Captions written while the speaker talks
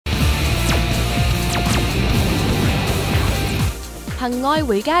憑愛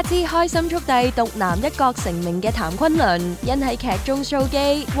回家之開心速遞獨男一角成名嘅譚昆侖，因喺劇中 show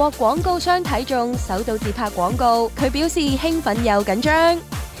肌獲廣告商睇中，首度自拍廣告，佢表示興奮又緊張。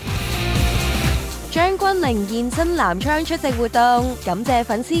張君玲現身南昌出席活動，感謝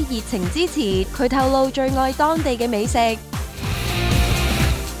粉絲熱情支持，佢透露最愛當地嘅美食。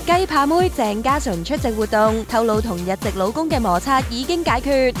雞扒妹鄭嘉純出席活動，透露同日籍老公嘅摩擦已經解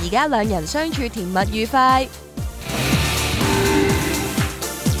決，而家兩人相處甜蜜愉快。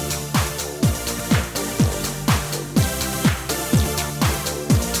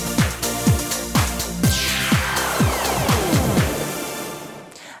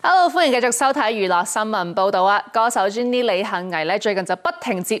Hello， 歡迎繼續收睇娛樂新聞報道啊！歌手 Jenny 李幸倪咧最近就不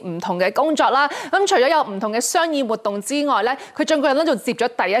停接唔同嘅工作啦。咁除咗有唔同嘅商業活動之外咧，佢最近咧就接咗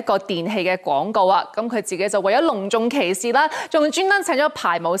第一個電器嘅廣告啊！咁佢自己就為咗隆重其事啦，仲專登請咗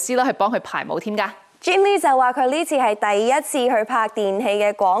排舞師啦去幫佢排舞添㗎。Jenny 就話佢呢次係第一次去拍電器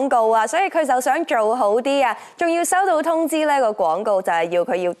嘅廣告啊，所以佢就想做好啲啊，仲要收到通知呢個廣告就係要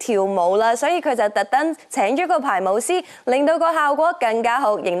佢要跳舞啦，所以佢就特登請咗個排舞師，令到個效果更加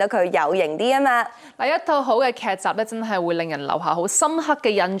好，認得佢有型啲啊嘛。嗱，一套好嘅劇集咧，真係會令人留下好深刻嘅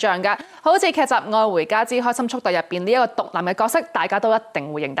印象㗎，好似劇集《愛回家之開心速遞》入邊呢一個獨男嘅角色，大家都一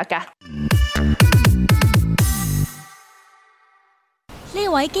定會認得㗎。呢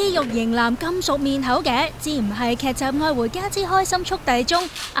位肌肉型男咁熟面口嘅，自唔係劇集《愛回家之開心速遞》中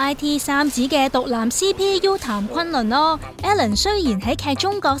IT 三子嘅獨男 CPU 譚昆侖咯。Alan 雖然喺劇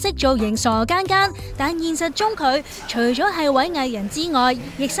中角色造型傻更更，但現實中佢除咗係位藝人之外，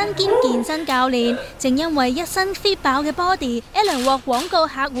亦身兼健身教練。正因為一身 fit 爆嘅 body，Alan 獲廣告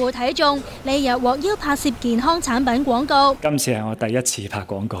客戶睇中，呢日獲邀拍攝健康產品廣告。今次係我第一次拍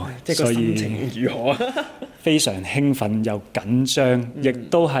廣告，即係個心情如何？非常興奮又緊張，亦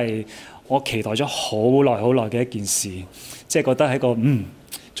都係我期待咗好耐嘅一件事，即係覺得係個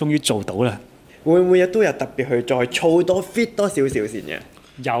終於做到啦。會唔會都有特別去再操多 fit 多少少先嘅？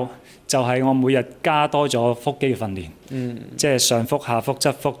有，就係我每日加多咗腹肌嘅訓練，即係上腹、下腹、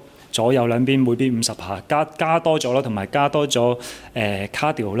側腹。左右兩邊每邊50下，加多咗啦，同埋加多咗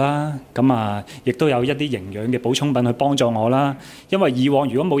cardio 啦，咁啊，亦都有一啲營養嘅補充品去幫助我啦。因為以往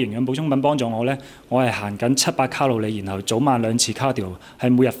如果冇營養補充品幫助我呢，我係行緊700卡路里，然後早晚2次 cardio，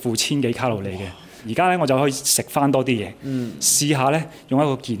係每日負1000幾卡路里嘅。而家咧我就可以食翻多啲嘢，試下咧用一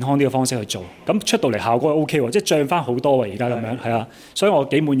個健康啲嘅方式去做，咁出到嚟效果係 OK 喎，即係漲翻好多喎而家咁樣，係啊，所以我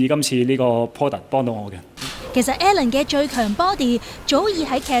幾滿意今次呢個 product 幫到我嘅。其實 Alan 嘅最強 body 早已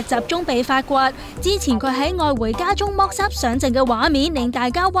喺劇集中被發掘，之前佢喺《愛回家》中剝衫上陣嘅畫面令大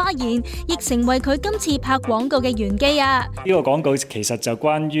家嘩然，亦成為佢今次拍廣告嘅玄機啊！呢個廣告其實就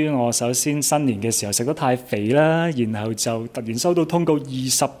關於我首先新年嘅時候食得太肥啦，然後就突然收到通告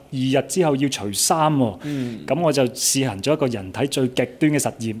22日之後要除衫喎，咁我就試行咗一個人體最極端嘅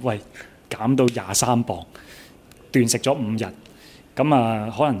實驗，喂，減到23磅，斷食咗5日。咁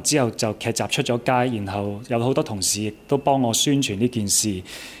啊，可能之後就劇集出咗街，然後有好多同事亦都幫我宣傳呢件事，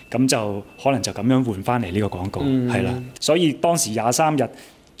咁就可能就咁樣換翻嚟呢個廣告，係啦。所以當時23日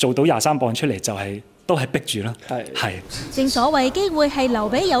做到23磅出嚟，就係都係逼住啦。係。正所謂機會係留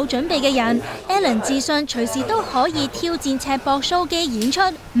俾有準備嘅人 ，Alan 自信隨時都可以挑戰赤膊 show 肌演出，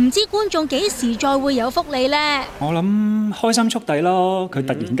唔知觀眾幾時再會有福利呢？我諗開心速遞咯，佢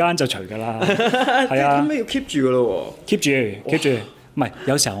突然間就除㗎啦，係啊。咁咩要 keep 住㗎咯喎 ？keep 住。唔係，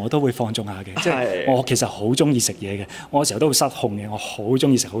有時候我都會放縱下嘅，即係我其實好中意食嘢嘅，我有時候都會失控嘅，我好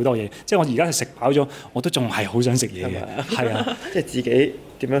中意食好多嘢，即係我而家係食飽咗，我都仲係好想食嘢嘅，係啊，即係自己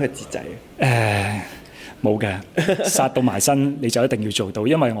點樣去節制？冇嘅，殺到埋身你就一定要做到，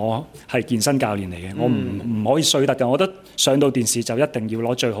因為我係健身教練嚟嘅，我唔可以衰得嘅，我覺得上到電視就一定要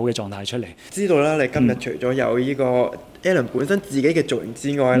攞最好嘅狀態出嚟。知道啦，你今日除咗有呢個 Alan 本身自己嘅造型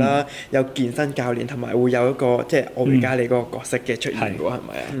之外啦，有健身教練同埋會有一個即係愛回家你嗰個角色嘅出現喎，係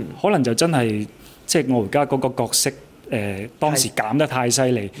咪啊？可能就真係即係愛回家嗰個角色當時減得太犀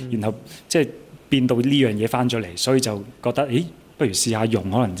利，然後即係變到呢樣嘢翻咗嚟，所以就覺得咦？不如試下用，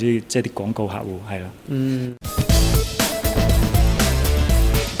可能即係啲廣告客戶係啦。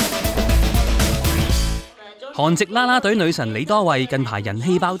韓籍啦啦隊女神李多慧近排人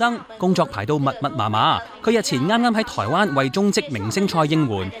氣爆燈，工作排到密密麻麻。佢日前啱啱喺台灣為中職明星賽應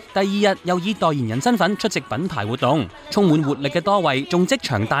援，第二日又以代言人身份出席品牌活動，充滿活力嘅多慧仲即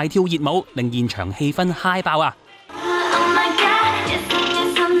場大跳熱舞，令現場氣氛嗨爆啊！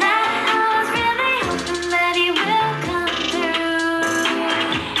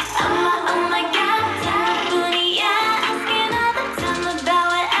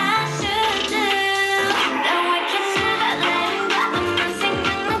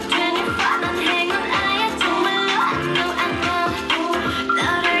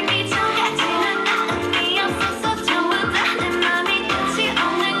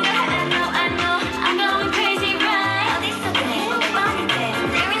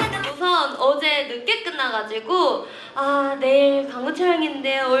 늦게 끝나가지고 아 내일 광고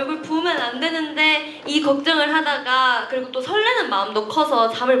촬영인데 얼굴 부으면 안 되는데 이 걱정을 하다가 그리고 또 설레는 마음도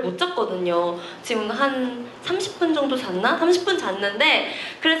커서 잠을 못 잤거든요. 지금 한 30분 정도 잤나? 30분 잤는데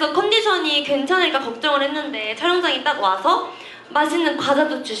그래서 컨디션이 괜찮을까 걱정을 했는데 촬영장이 딱 와서 맛있는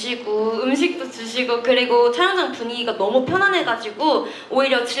과자도 주시고 음식도 주시고 그리고 촬영장 분위기가 너무 편안해가지고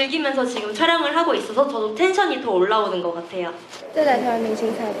오히려 즐기면서 지금 촬영을 하고 있어서 저도 텐션이 더 올라오는 것 같아요. 这两条明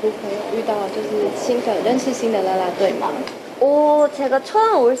星赛部分有遇到就是认识新的啦啦队吗？ 제가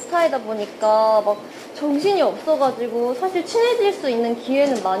처음 올스타이다 보니까 막 정신이 없어가지고 사실 친해질 수 있는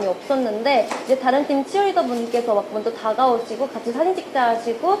기회는 많이 없었는데 이제 다른 팀 치어리더 분께서 막 먼저 다가오시고 같이 사진 찍자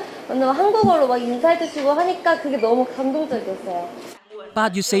하시고 먼저 한국어로 막 인사해 주시고 하니까 그게 너무 감동적이었어요.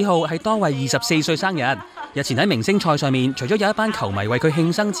 8月4號係多位24歲生日。日前喺明星賽上面，除咗有一班球迷為佢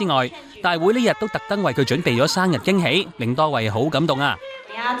慶生之外，大會呢日都特登為佢準備咗生日驚喜，令多位好感動啊！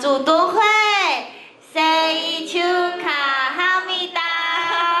祝都會생일 축하합니다.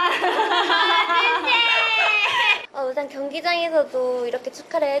 우선 경기장에서도 이렇게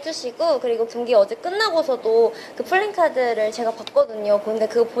축하를 해주시고 그리고 경기 어제 끝나고서도 그 플랜카드를 제가 봤거든요. 근데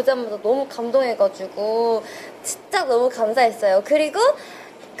그거 보자마자 너무 감동해가지고 진짜 너무 감사했어요. 그리고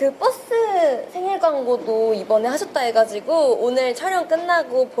그 버스 생일 광고도 이번에 하셨다 해가지고 오늘 촬영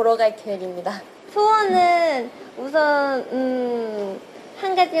끝나고 보러 갈 계획입니다. 소원은 우선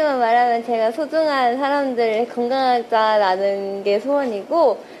한 가지만 말하면 제가 소중한 사람들 건강하자라는 게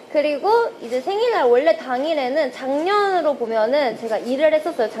소원이고 그리고 이제 생일날 원래 당일에는 작년으로 보면은 제가 일을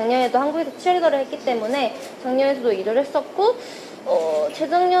했었어요. 작년에도 한국에서 치어리더를 했기 때문에 작년에도 일을 했었고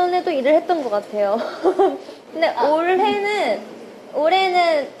재작년에도 일을 했던 것 같아요. 근데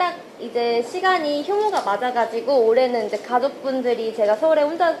올해는 딱 이제 시간이 휴무가 맞아가지고 올해는 이제 가족분들이 제가 서울에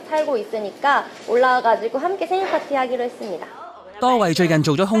혼자 살고 있으니까 올라와가지고 함께 생일 파티 하기로 했습니다. 多位最近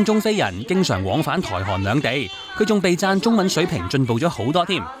做咗空中飛人，經常往返台韓兩地，佢仲被讚中文水平進步咗好多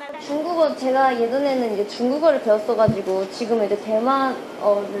添。 중국어 제가 예전에는 이제 중국어를 배웠어가지고 지금 이제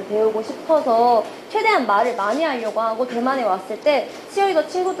대만어를 배우고 싶어서 최대한 말을 많이 하려고 하고 대만에 왔을 때 치어리더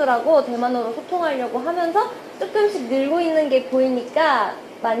친구들하고 대만어로 소통하려고 하면서 조금씩 늘고 있는 게 보이니까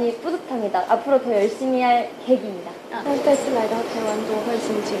많이 뿌듯합니다. 앞으로 더 열심히 할 계획입니다. 那这次来到台湾多会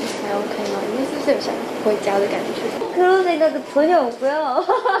心情还 OK 吗？你们是不是有想回家的感觉？ 그런 생각도 전혀 없고요.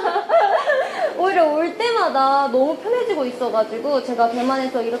 오히려 올 때마다 너무 편해지고 있어가지고 제가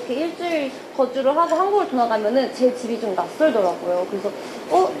대만에서 이렇게 일주일 거주를 하고 한국을 돌아가면은 제 집이 좀 낯설더라고요. 그래서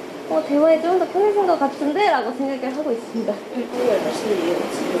대만이 좀 더 편해진 것 같은데? 라고 생각을 하고 있습니다.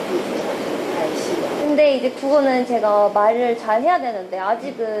 근데 이제 국어는 제가 말을 잘 해야 되는데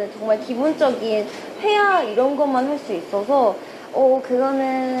아직은 정말 기본적인 회화 이런 것만 할 수 있어서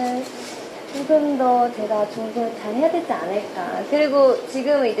그거는 조금 더 제가 좀 더 잘해야 되지 않을까. 그리고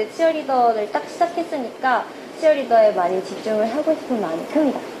지금은 이제 치어리더를 딱 시작했으니까 치어리더에 많이 집중을 하고 싶은 마음이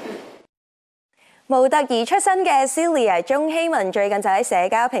큽니다. 模特兒出身嘅 Celia 鍾希文最近就喺社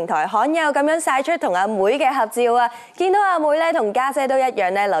交平台罕有咁樣曬出同阿妹嘅合照啊！見到阿妹咧同家姐都一樣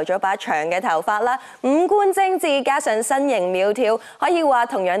咧，留咗把長嘅頭髮啦，五官精緻，加上身形苗條，可以話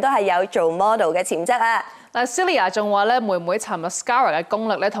同樣都係有做 model 嘅潛質啊！ 嗱 ，Celia 仲話咧，妹妹搽 mascara 嘅功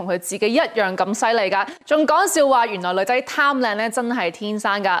力咧，同佢自己一樣咁犀利㗎，仲講笑話原來女仔貪靚咧真係天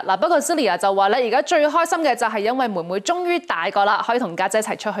生㗎。嗱，不過 Celia 就話咧，而家最開心嘅就係因為妹妹終於大個啦，可以同家姐一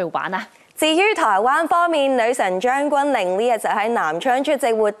齊出去玩啊！ 至於台灣方面，女神張君玲呢日就喺南昌出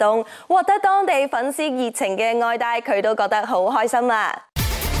席活動，獲得當地粉絲熱情嘅愛戴，佢都覺得好開心啊！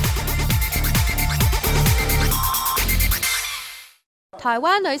 台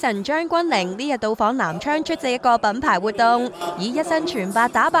灣女神張君玲呢日到訪南昌出席一個品牌活動，以一身全白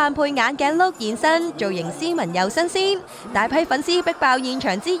打扮配眼鏡 look 現身，造型斯文又新鮮。大批粉絲逼爆現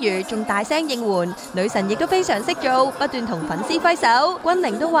場之餘，仲大聲應援。女神亦都非常識做，不斷同粉絲揮手。君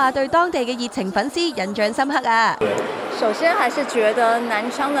玲都話對當地嘅熱情粉絲印象深刻啊！ 首先還是覺得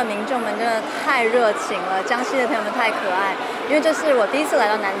南昌的民眾們真的太熱情了，江西的朋友們太可愛。因為這是我第一次來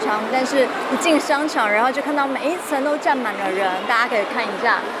到南昌，但是一進商場，然後就看到每一層都站滿了人，大家可以看一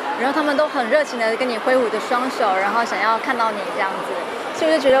下，然後他們都很熱情的跟你揮舞着雙手，然後想要看到你這樣子，所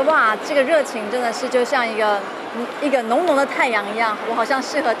以我就覺得哇，這個熱情真的是就像一個濃濃的太陽一樣，我好像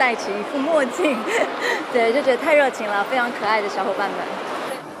適合戴起一副墨鏡，對，就覺得太熱情了，非常可愛的小夥伴們。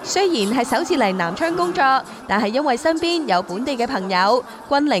 雖然係首次嚟南昌工作，但係因為身邊有本地嘅朋友，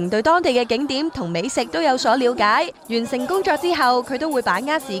君玲對當地嘅景點同美食都有所了解。完成工作之後，佢都會把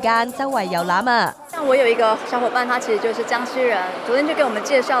握時間周圍遊覽啊。像我有一個小夥伴，他其實就是江西人，昨天就給我們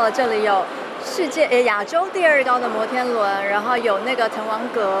介紹了這裡有亞洲第2高的摩天輪，然後有那個滕王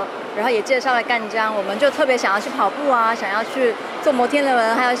閣，然後也介紹了贛江，我們就特別想要去跑步啊，想要去坐摩天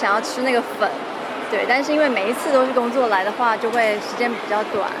輪，還有想要吃那個粉。对，但是因为每一次都是工作来的话，就会时间比较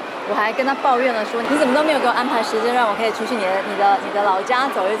短。我还跟他抱怨了说，你怎么都没有给我安排时间，让我可以出去你的老家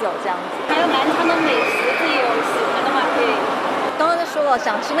走一走这样子。还有南昌的美食自己有喜欢的话可以。刚刚就说了，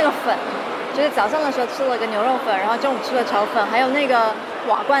想吃那个粉，就是早上的时候吃了个牛肉粉，然后中午吃了炒粉，还有那个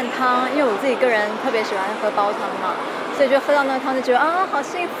瓦罐汤，因为我自己个人特別喜歡喝煲湯嘛，所以就喝到那個湯就覺得啊，好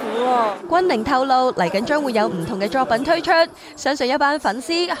幸福哦。君寧透露嚟緊將會有唔同嘅作品推出，相信一班粉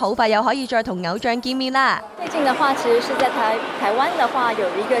絲好快又可以再同偶像見面啦。最近的話，其實是在台灣的話有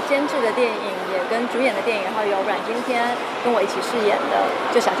一個監製的電影，也跟主演的電影，然後有阮經天跟我一起飾演的，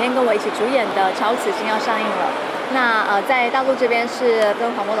就小天跟我一起主演的《超此心》要上映了。那在大陸這邊是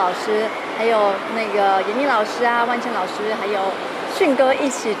跟黃渤老師，還有那個嚴妮老師啊、萬茜老師，還有迅哥一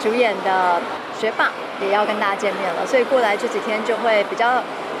起主演的學霸也要跟大家見面了，所以過來這幾天就會比較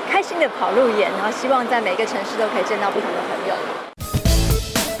開心的跑路演，然後希望在每個城市都可以見到不同的朋友。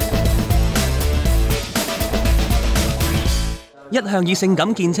一向以性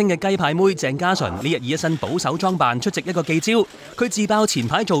感見稱嘅雞排妹鄭嘉純呢日以一身保守裝扮出席一個記招，佢自爆前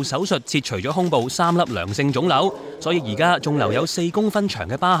排做手術切除咗胸部3粒良性腫瘤，所以而家仲留有4公分長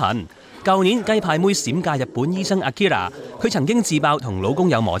嘅疤痕。舊年雞排妹閃嫁日本醫生 Akira， 佢曾經自爆同老公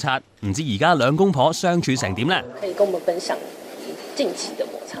有摩擦，唔知而家兩公婆相處成點呢？可以跟我們分享近期的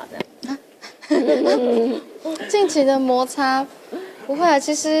摩擦呢？近期的摩擦不會啊，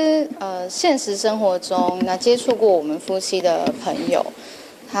其實現實生活中，那接觸過我們夫妻的朋友，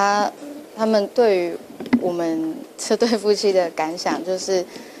他們對於我們這對夫妻的感想就是，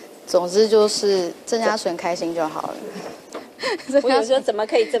總之就是鄭嘉純開心就好了。我有時候怎麼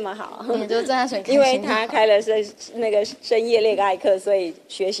可以這麼好？你就鄭嘉純開心，因為他開了那個深夜戀愛課，所以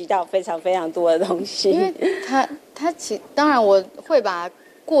學習到非常非常多的東西。因為他當然我會把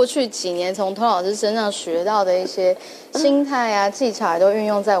過去幾年從童老師身上學到的一些心態啊、技巧，都運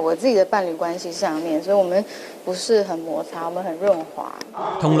用在我自己的伴侶關係上面，所以我們不是很摩擦，我們很潤滑。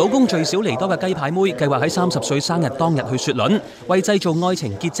同老公聚少離多嘅雞排妹計劃喺30歲生日當日去雪卵，為製造愛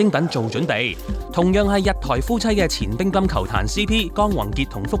情結晶品做準備。同樣係日台夫妻嘅前乒乓球壇 CP 江宏傑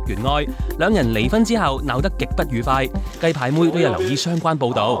同福原愛，兩人離婚之後鬧得極不愉快，雞排妹都有留意相關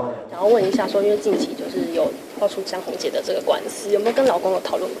報導。想要問一下說，因為近期就是有爆出江宏傑的這個官司，有沒有跟老公有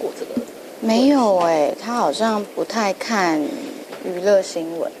討論過這個？沒有欸，他好像不太看娛樂新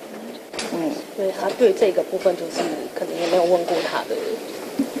聞。所以他對這個部分就是可能也沒有問過他的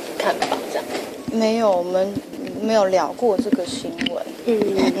看法，這樣。沒有，我們沒有聊過這個新聞。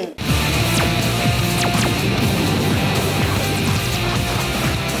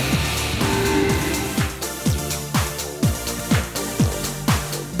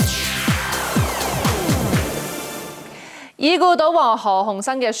已故賭王何鴻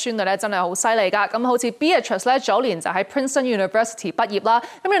燊嘅孫女咧真係好犀利㗎，咁好似 Beatrice 咧早年就喺 Princeton University 畢業啦，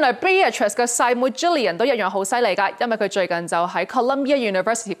咁原來 Beatrice 嘅細妹 Jillian 都一樣好犀利㗎，因為佢最近就喺 Columbia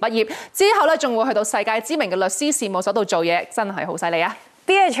University 畢業，之後咧仲會去到世界知名嘅律師事務所度做嘢，真係好犀利啊！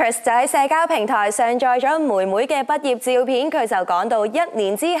 Beatrice 就喺社交平台上載咗妹妹嘅畢業照片，佢就講到1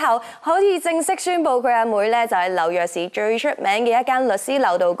年之後可以正式宣佈佢阿妹咧就喺紐約市最出名嘅一間律師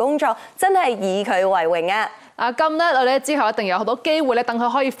樓度工作，真係以佢為榮啊！咁咧，我哋之後一定有好多機會咧，等佢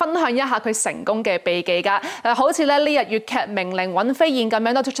可以分享一下佢成功嘅秘技㗎。好似咧呢日粵劇名伶尹飛燕咁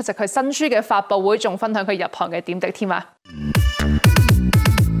樣都出席佢新書嘅發佈會，仲分享佢入行嘅點滴添啊！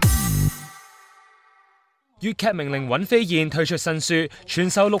粵劇名伶尹飛燕推出新書，傳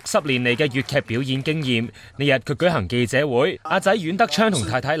授60年嚟嘅粵劇表演經驗。呢日佢舉行記者會，阿仔阮德昌同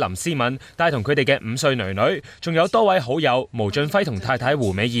太太林思敏帶同佢哋嘅5歲女女，仲有多位好友毛俊輝同太太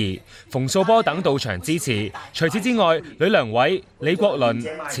胡美儀、馮素波等到場支持。除此之外，呂良偉、李國麟、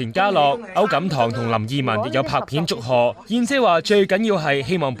錢嘉樂、歐錦棠同林二汶亦有拍片祝賀。燕姐話最緊要係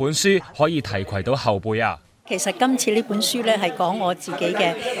希望本書可以提攜到後輩啊！其實今次呢本書咧係講我自己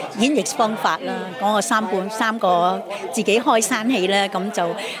嘅演繹方法啦，講我三個自己開山戲咧，咁就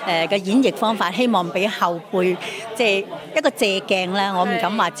嘅演繹方法，希望俾後輩即係一個借鏡啦。我唔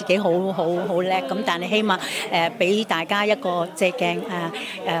敢話自己好叻，咁但係希望俾大家一個借鏡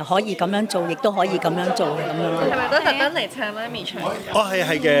可以咁樣做，亦都可以咁樣做咁樣咯。係咪都特登嚟唱媽咪唱？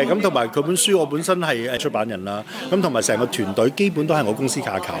係嘅，咁同埋佢本書我本身係出版人啦，咁同埋成個團隊基本都係我公司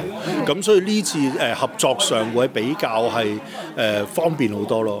架構，咁所以呢次合作上會比較係方便好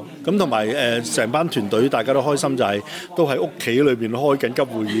多咯，咁同埋成班團隊大家都開心，就係都喺屋企裏邊開緊急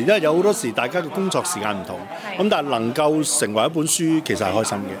會議，因為有好多時大家嘅工作時間唔同，咁但係能夠成為一本書其實係開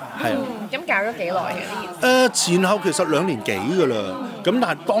心嘅，係啊。咁搞咗幾耐嘅呢件事？前後其實2年幾㗎啦，咁但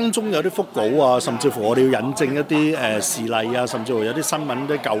係當中有啲腹稿啊，甚至乎我哋要引證一啲事例啊，甚至乎有啲新聞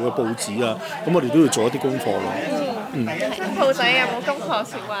啲舊嘅報紙啊，咁我哋都要做一啲功課咯。兔仔有冇金學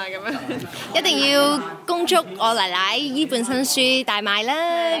潮啊咁樣？一定要恭祝我奶奶呢本新書大賣啦！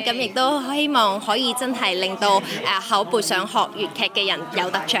咁亦都希望可以真係令到口背想學粵劇嘅人有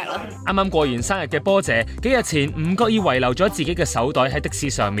得着咯。啱啱過完生日嘅波姐，幾日前唔覺意遺留咗自己嘅手袋喺的士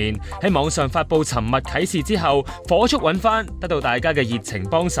上面，喺網上發布尋物啟事之後，火速揾翻，得到大家嘅熱情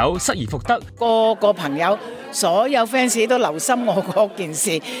幫手，失而復得。個朋友，所有 fans 都留心我嗰件事，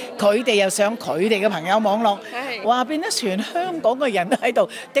佢哋又上佢哋嘅朋友網絡，話變得全香港嘅人都喺度，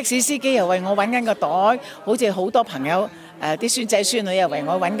的士司機又為我揾緊個袋，好似好多朋友啲孫仔孫女又為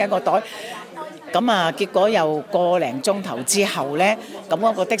我揾緊個袋。咁啊，結果又個零鐘頭之後呢，咁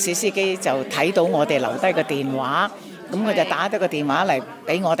嗰個的士司機就睇到我哋留低個電話，咁佢就打咗個電話嚟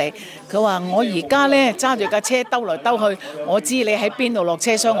俾我哋。佢話：我而家呢揸住架車兜來兜去，我知你喺邊度落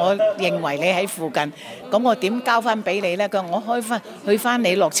車，所以我認為你喺附近。咁我點交翻俾你呢？佢話：我去翻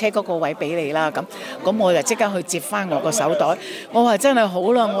你落車嗰個位俾你啦。咁我就即刻去接翻我個手袋。我話真係好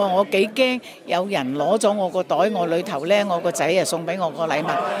啦，我話我幾驚有人攞咗我個袋，我裏頭呢，我個仔啊送俾我個禮物。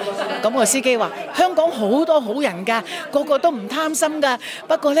咁個司機話：香港好多好人㗎，個個都唔貪心㗎。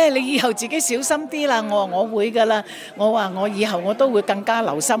不過呢，你以後自己小心啲啦。我話我會㗎啦。我話我以後我都會更加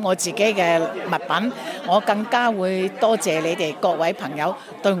留心我自己嘅物品，我更加會多謝你哋各位朋友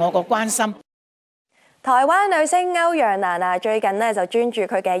對我個關心。台灣女星歐陽娜娜最近呢就專注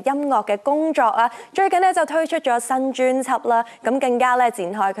佢嘅音樂嘅工作啊，最近呢就推出咗新專輯啦，咁更加咧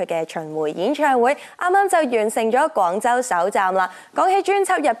展開佢嘅巡迴演唱會，啱啱就完成咗廣州首站啦。講起專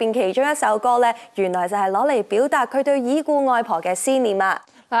輯入邊其中一首歌咧，原來就係攞嚟表達佢對已故外婆嘅思念啊。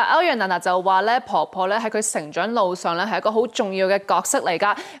歐陽娜娜就話咧，婆婆咧喺佢成長路上咧係一個好重要嘅角色嚟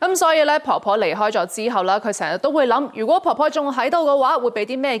㗎，咁所以咧婆婆離開咗之後啦，佢成日都會諗，如果婆婆仲喺度嘅話，會俾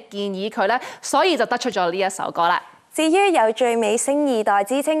啲咩建議佢咧？所以就得出咗呢一首歌啦。至於有最美星二代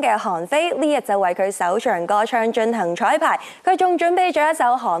之稱嘅韓飛，呢日就為佢首場歌唱進行彩排，佢仲準備咗一首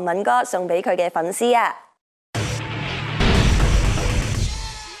韓文歌送俾佢嘅粉絲啊！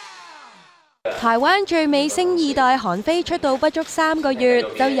台灣最美星二代韓飛出道不足3個月，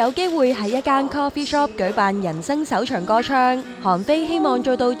就有機會喺一間 coffee shop 舉辦人生首場歌唱。韓飛希望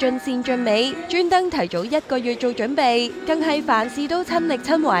做到盡善盡美，專登提早1個月做準備，更係凡事都親力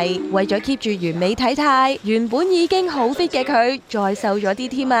親為，為咗 keep 住完美體態，原本已經好 fit 嘅佢，再瘦咗啲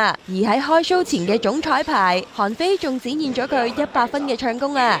添啊！而喺開 show 前嘅總彩排，韓飛仲展現咗佢100分嘅唱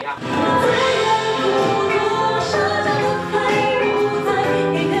功啊！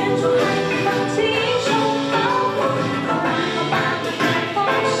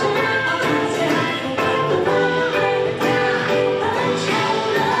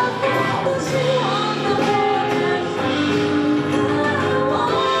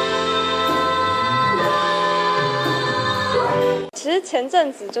其实前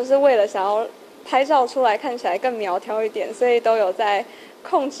阵子就是为了想要拍照出来看起来更苗条一点，所以都有在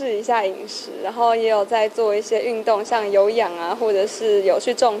控制一下饮食，然后也有在做一些运动，像有氧啊，或者是有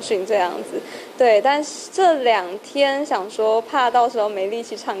去重训这样子。对，但是这2天想说怕到时候没力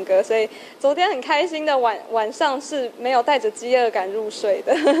气唱歌，所以昨天很开心的晚上是没有带着饥饿感入睡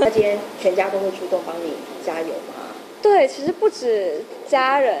的。那今天全家都会主动帮你加油吗？对，其实不止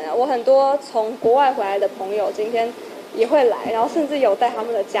家人啊，我很多从国外回来的朋友今天也會來，然後甚至有帶他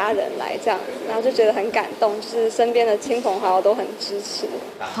們的家人來，這樣子，然後就覺得很感動，就是身邊的親朋好友都很支持。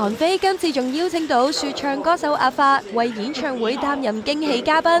韓飛今次仲邀請到說唱歌手阿發為演唱會擔任驚喜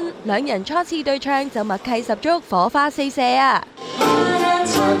嘉賓，兩人初次對唱就默契十足，火花四射啊！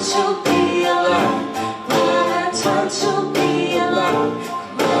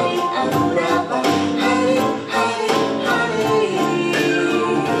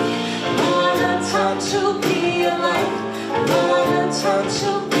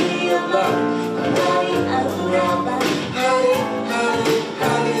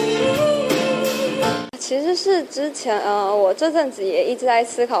其實是之前我這陣子也一直在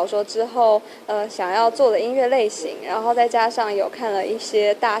思考說之後想要做的音樂類型，然後再加上有看了一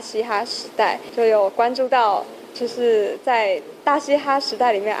些大嘻哈時代，就有關注到就是在大嘻哈時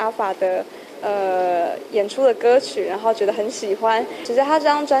代裡面阿法的演出的歌曲，然後覺得很喜歡。其實他這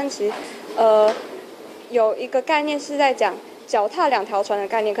張專輯有一個概念是在講腳踏2條船的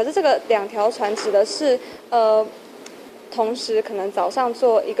概念，可是這個2條船指的是同時可能早上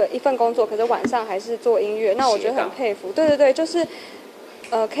做一份工作，可是晚上還是做音樂，那我覺得很佩服。對對對，就是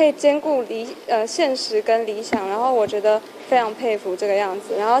可以兼顧現實跟理想，然後我覺得非常佩服這個樣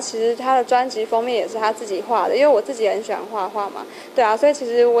子。然後其實他的專輯封面也是他自己畫的，因為我自己也很喜歡畫畫嘛，對啊，所以其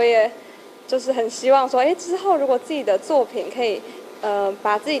實我也就是很希望說，之後如果自己的作品可以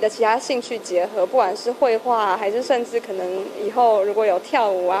把自己的其他兴趣结合，不管是绘画还是甚至可能以后如果有跳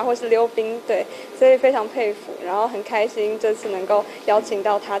舞啊，或是溜冰，对，所以非常佩服，然後很開心這次能夠邀請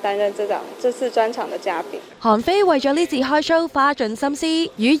到他擔任這次專場的嘉賓。韓飛為咗呢次開 show 花盡心思，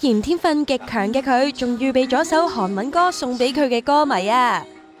語言天分極強嘅佢，仲預備咗首韓文歌送俾佢嘅歌迷啊！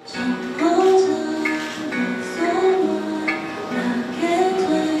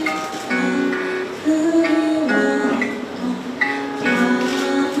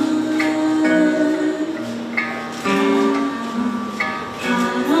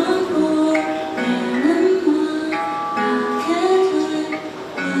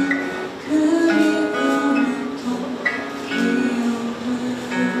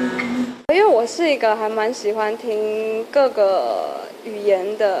我是一個還蠻喜歡聽各個語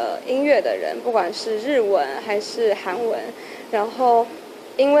言的音樂的人，不管是日文還是韓文。然後，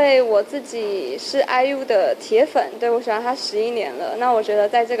因為我自己是 IU 的鐵粉，對，我喜歡他11年了。那我覺得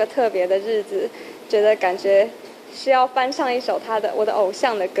在這個特別的日子，覺得感覺需要翻唱一首我的偶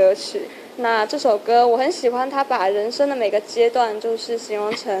像的歌曲。那這首歌我很喜歡，他把人生的每個階段就是形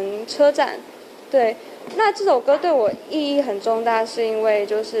容成車站，對。那這首歌對我意義很重大，是因為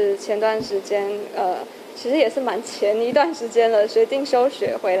就是前段時間，其實也是蠻前一段時間了，決定休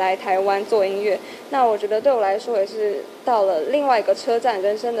學回來台灣做音樂。那我覺得對我來說也是到了另外一個車站，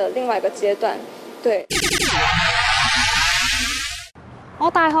人生的另外一個階段。對。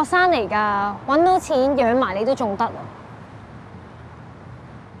我大學生嚟㗎，揾到錢養埋你都仲得啊。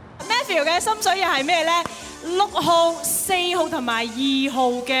Matthew 嘅心水又係咩呢？6號、4號同埋2號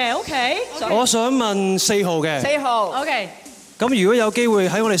嘅 ，OK？ 我想問4號嘅。4號 ，OK。咁如果有機會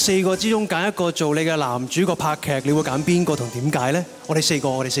喺我哋4個之中揀一個做你嘅男主角拍劇，你會揀邊個同點解呢？我哋4個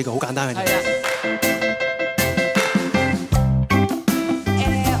好簡單嘅啫。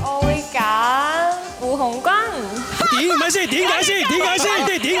我會揀胡鴻鈞。點解先？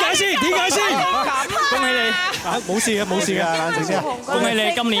恭喜你！冇事嘅，冷靜先。恭喜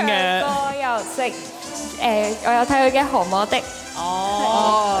你今年嘅。歌又識。我有睇佢嘅《何魔的》。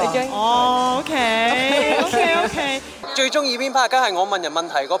OK。最中意邊 part？ 梗係我問人問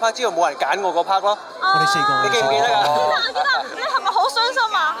題嗰 part， 之後冇人揀我嗰 part 咯。我哋4個，你記唔記得㗎？記得。你係咪好傷心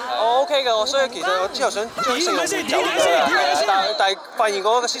啊？我 OK 㗎，所以其實我之後想將4個走嘅，但係發現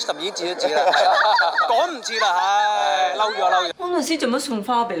嗰個 system 已經剪咗紙啦，趕唔切啦，唉，嬲咗。安律師做乜送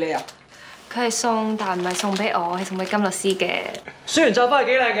花俾你啊？佢係送，但唔係送俾我，係送俾金律師嘅。雖然紮花係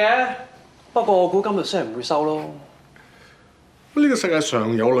幾靚嘅，不過我估金律師係唔會收咯。呢個世界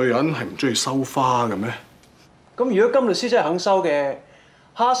上有女人係唔中意收花嘅咩？咁如果金律師真係肯收嘅，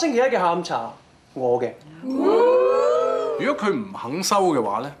下星期1嘅下午茶我嘅。如果佢唔肯收嘅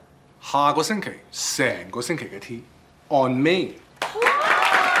話咧，下個星期成個星期嘅 tea on me。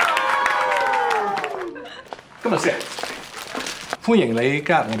金律師，歡迎你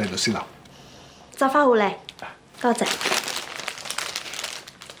加入我哋律師樓。紮花好靚，多謝。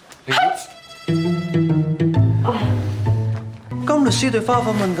金律師對花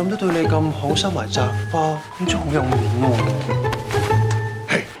粉敏感都對你咁好，收埋紮花，咁真係好有面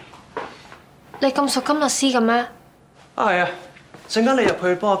喎。你咁熟金律師嘅咩？係啊，陣間你入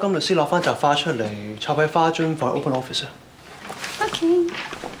去幫阿金律師攞翻紮花出嚟，插喺花樽放喺 open office 啊。OK。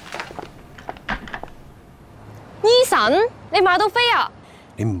Eason，你買到飛啊？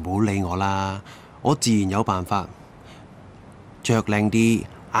你唔好理我啦，我自然有辦法，着靚啲，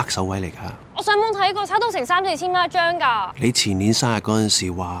握手位嚟㗎。我上網睇過，炒到成3-4千蚊一張㗎。你前年生日嗰陣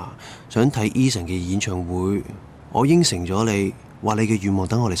時話想睇 Eason 嘅演唱會，我應承咗你，話你嘅願望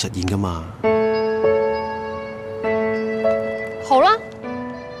等我嚟實現㗎嘛。好啦，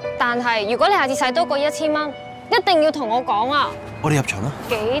但係如果你下次使多過1000蚊，一定要同我講啊。我哋入場啦。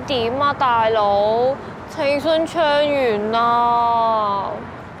幾點啊，大佬？青春唱完啦。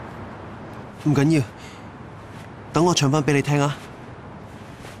唔緊要，等我唱返俾你聽啊。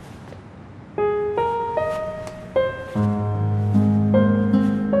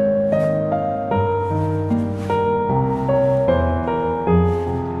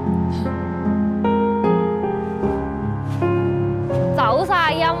走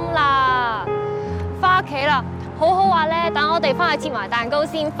晒音啦，返屋企啦。好好話咧，等我哋返去切埋蛋糕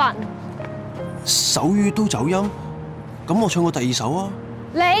先瞓。手語都走音，咁我唱過第2首啊。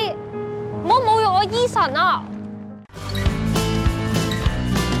你唔好侮辱我 Eason 啊！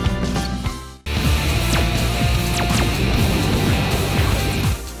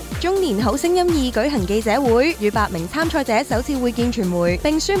中年好聲音2舉行記者會，與8名參賽者首次會見傳媒，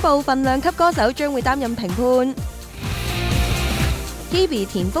並宣布份量級歌手將會擔任評判。Hebe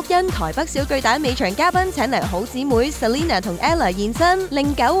田馥甄台北小巨蛋尾場嘉賓請嚟好姊妹 Selina 同 Ella 現身，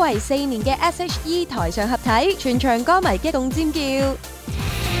令久違4年嘅 SHE 台上合體，全場歌迷激動尖叫。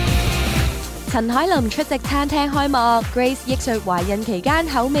陳凱琳出席餐廳開幕 ，Grace 憶述懷孕期間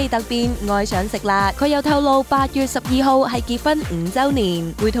口味突變，愛上食辣。佢又透露8月12號係結婚5週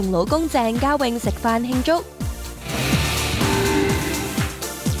年，會同老公鄭嘉穎食飯慶祝。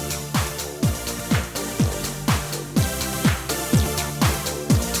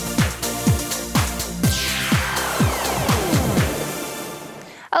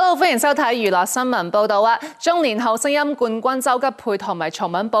Hello， 歡迎收睇娛樂新聞報道啊！中年好聲音冠軍周吉佩同埋曹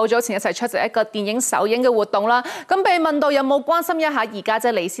敏寶早前一齊出席一個電影首映嘅活動啦。咁被問到有冇關心一下二家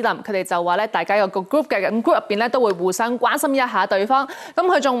姐李思琳，佢哋就話咧，大家有個 group 嘅，咁 group 入邊咧都會互相關心一下對方。咁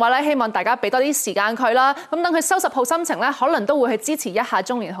佢仲話咧，希望大家俾多啲時間佢啦。咁等佢收拾好心情咧，可能都會去支持一下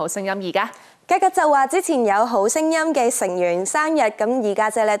中年好聲音而家。吉吉就話之前有好聲音嘅成員生日，咁二家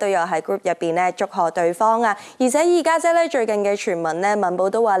姐咧都有喺 group 入邊咧祝賀對方啊！而且二家姐咧最近嘅傳聞咧，敏寶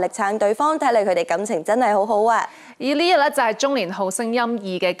都話力撐對方，睇嚟佢哋感情真係好好啊！而呢日咧就係中年好聲音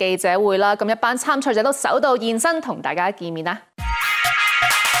2嘅記者會啦，咁一班參賽者都首度現身同大家見面啦。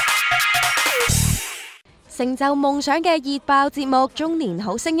成就夢想嘅熱爆節目《中年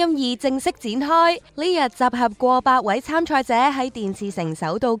好聲音2》正式展開，呢日集合過百位參賽者喺電視城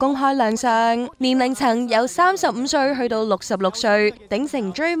首度公開亮相，年齡層由35歲去到66歲，秉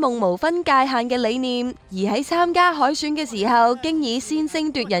承追夢無分界限嘅理念。而喺參加海選嘅時候，經已先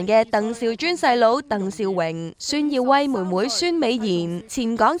聲奪人嘅鄧兆尊細佬鄧兆榮、孫耀威妹妹孫美妍、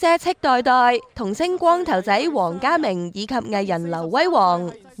前港姐戚代代、童星光頭仔黃家明以及藝人劉威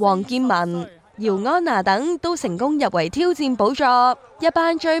煌、黃建文、姚安娜等都成功入圍挑戰寶座，一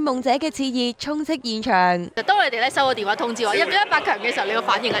班追夢者嘅熾熱充斥現場。當你哋咧收個電話通知我入咗100強嘅時候，你個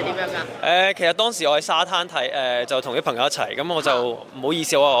反應係點樣㗎？其實當時我喺沙灘睇，就同啲朋友一齊，咁我就唔好意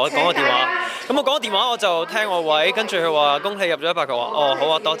思，我講個電話，咁我講個電話我就聽我位，跟住佢話恭喜入咗100強，話哦好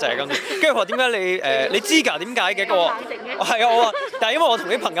啊多謝，跟住佢話點解你知㗎？點解嘅？我係啊，我話，但係因為我同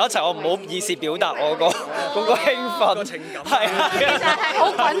啲朋友一齊，我唔好意思表達我嗰個興奮情感，係啊，其實係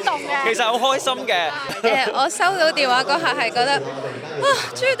好滾動嘅，其實好開心嘅。我收到電話嗰下係覺得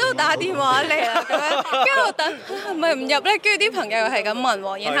終於都打電話嚟啦咁樣，跟住我等係咪唔入咧？跟住啲朋友又係咁問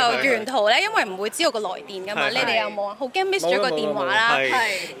喎，然後沿途咧因為唔會知道個來電㗎嘛，你哋有冇啊？好驚 miss 咗個電話啦，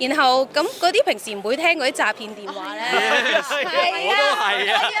然後咁嗰啲平時唔會聽嗰啲詐騙電話咧，我都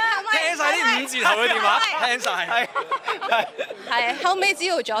係啊，聽晒啲5字頭嘅電話，聽晒，係後尾知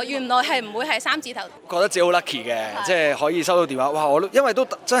道咗，原來係唔會係3字頭。覺得自己好 lucky 嘅，即係可以收到電話，哇！我因為都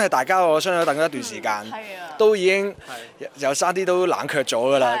真係大家我相信等咗一段時間，都已經有差啲都冷卻咗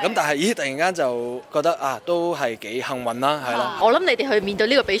㗎啦。咁但係咦，突然間就覺得都係幾幸運啦，係啦。我諗你哋去面對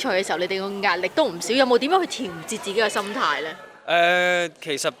呢個比賽嘅時候，你哋個壓力都唔少，有冇點樣去調節自己嘅心態咧？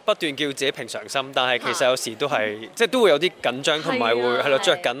其實不斷叫自己平常心，但係其實有時都係即係都會有啲緊張，同埋會係咯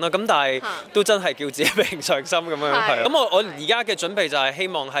着緊咯。咁但係都真係叫自己平常心咁樣係。咁我而家嘅準備就係希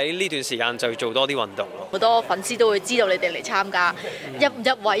望喺呢段時間就做多啲運動咯。好多粉絲都會知道你哋嚟參加，入唔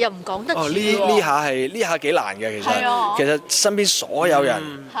入圍又唔講得住喎。呢下幾難嘅其實身邊所有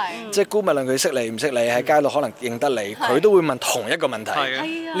人，即係姑勿論佢識你唔識你，喺街度可能認得你，佢都會問同一個問題。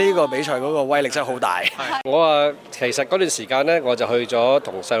呢個比賽嗰個威力真係好大。我其實嗰段時間咧，我就去咗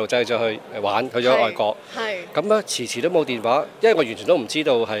同細路仔去玩，去咗外國。咁咧遲都冇電話，因為我完全都唔知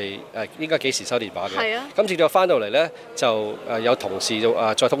道係應該幾時收電話嘅。咁直到翻到嚟咧，就有同事就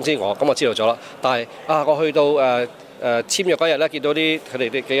再通知我，咁我知道咗啦。但係我去到簽約嗰日咧，見到佢哋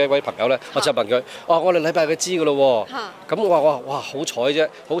啲幾位朋友咧，我就問佢：我哋禮拜佢知㗎咯喎。咁我話：哇，好彩啫，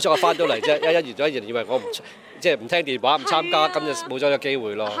好彩我翻到嚟啫。一完咗一年，以為我唔即係唔聽電話唔參加，咁就冇咗個機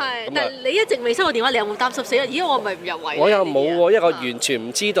會咯。但係你一直未收到電話，你有冇擔心死啊？咦，我咪唔入圍？我又冇喎，因為我完全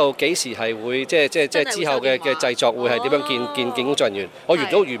唔知道幾時係會即係之後嘅製作會係點樣見工作人員。我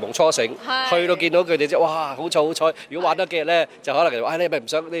完都如夢初醒，去到見到佢哋啫，哇！好彩！如果玩多幾日咧，就可能佢話：你咪唔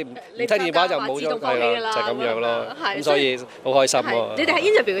想你唔聽電話就冇咗，係啦，就咁樣咯。咁所以好開心喎。你哋喺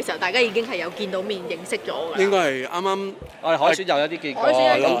interview 嘅時候，大家已經係有見到面認識咗㗎。應該係啱啱我哋海選又有啲見過，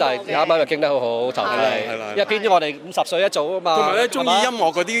咁但係啱啱又傾得好好，投嚟。偏咗我哋50歲一組啊嘛，同埋咧中意音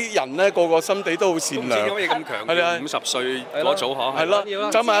樂嗰啲人咧，個個心地都好善良。咁強，係啊，50歲嗰組嗬，係咯，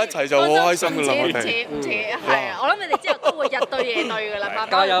走埋一齊就好開心㗎啦，我哋。唔似，係啊，我諗你哋之後都會日對夜對㗎啦，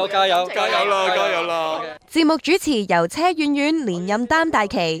加油啦！節目主持由車婉婉連任擔大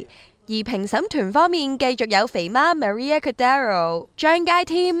旗。而評審團方面繼續有肥媽 Maria Cordero、張佳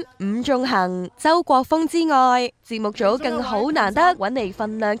添、伍仲衡、周國峰之外，節目組更好難得揾嚟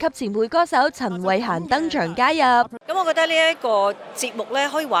份量級前輩歌手陳慧嫻登場加入。咁我覺得呢一個節目咧，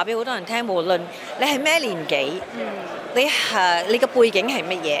可以話俾好多人聽，無論你係咩年紀，你嘅背景係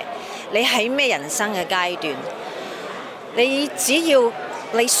乜嘢？你喺咩人生嘅階段？你只要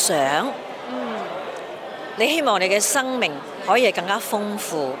你想，你希望你嘅生命可以更加豐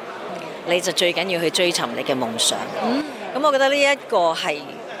富，你就最緊要去追尋你嘅夢想。咁我覺得呢一個係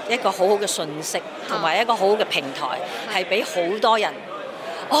一個好好嘅訊息，同埋一個好好嘅平台，係俾好多人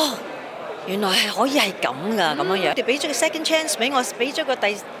原來係可以係咁㗎，咁樣你俾咗個 second chance 俾我，俾咗個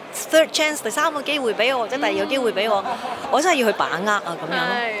third chance 第三個機會俾我，或者第二個機會俾我，我真係要去把握啊咁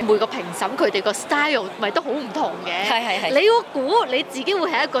樣。每個評審佢哋個 style 咪都好唔同嘅。係。你估你自己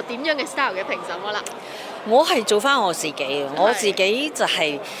會係一個點樣嘅 style 嘅評審啊啦？我係做翻我自己，我自己就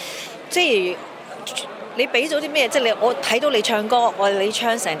係即係。你俾咗啲咩？即係我睇到你唱歌，你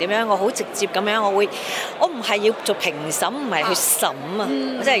唱成點樣？我好直接咁樣，我唔係要做評審，唔係去審啊！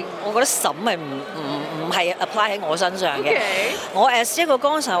即係我覺得審係唔係 apply 喺我身上嘅。我 as 一個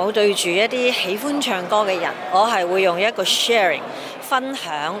歌手對住一啲喜歡唱歌嘅人，我係會用一個 sharing 分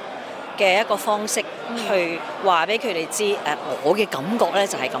享嘅一個方式去話俾佢哋知，我嘅感覺咧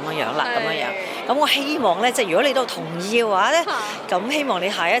就係咁樣樣啦，咁樣樣。咁我希望咧，即係如果你都同意嘅話咧，咁希望你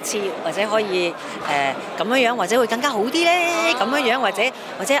下一次或者可以咁樣樣，或者會更加好啲咧，咁樣樣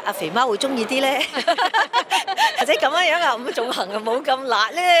或者阿肥媽會中意啲咧，或者咁樣樣啊，咁仲行啊冇咁辣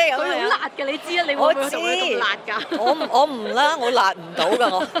咧，咁樣。佢好辣嘅，你知啊？你會唔會同佢咁辣㗎？我唔啦，我辣唔到㗎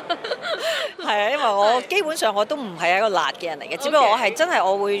我。係啊，因為我基本上我都唔係一個辣嘅人嚟嘅，只不過我係真係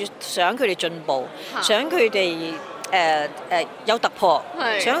我會想佢哋進步，想佢哋有突破，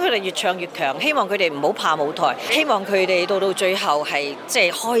想佢哋越唱越強，希望佢哋唔好怕舞台，希望佢哋到最後係即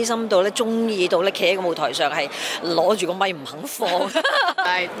係開心到咧，中意到咧，企喺個舞台上係攞住個咪唔肯放。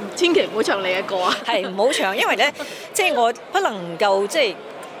係千祈唔好唱你嘅歌啊！係唔好唱，因為咧，即係我不能夠即係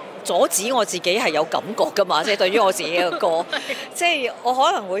阻止我自己係有感覺㗎嘛，即係對於我自己嘅歌，即係我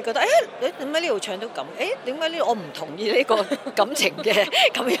可能會覺得，點解呢度唱到咁？點解呢度我唔同意呢個感情嘅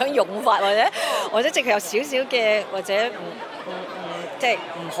咁樣用法，或者淨係有少少嘅，或者即係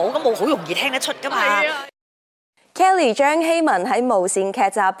唔好咁，我好容易聽得出㗎嘛。Kelly 張希文喺無線劇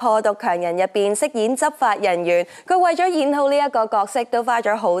集《破毒強人》入邊飾演執法人員，佢為咗演好呢一個角色，都花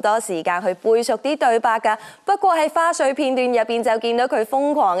咗好多時間去背熟啲對白㗎。不過喺花絮片段入邊就見到佢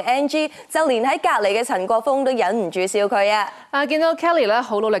瘋狂 NG， 就連喺隔離嘅陳國峰都忍唔住笑佢啊！見到 Kelly 咧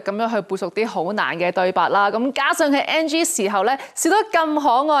好努力咁樣去背熟啲好難嘅對白啦，咁加上佢 NG 時候咧笑得咁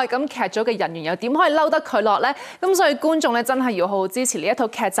可愛，咁劇組嘅人員又點可以嬲得佢落呢？咁所以觀眾咧真係要好好支持呢一套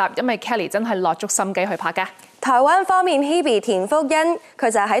劇集，因為 Kelly 真係落足心機去拍㗎。台灣方面 Hebe 田馥甄，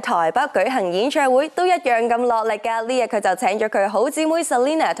佢就喺台北舉行演唱會，都一樣咁落力㗎。呢日佢就請咗佢好姊妹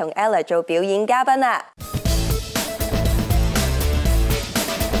Selina 同 Ella 做表演嘉賓啦。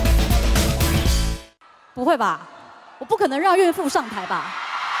不會吧？我不可能讓孕婦上台吧？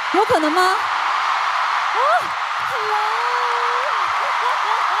有可能嗎？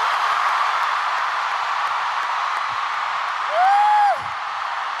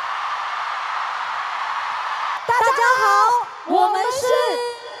大家好，我們是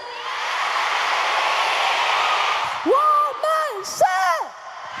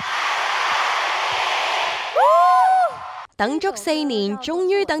等足4年，終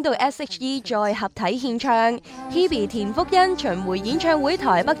於等到 S.H.E 再合體獻唱。Hebe 田馥甄巡迴演唱會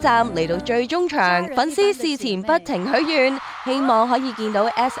台北站嚟到最終場，粉絲事前不停許願，希望可以見到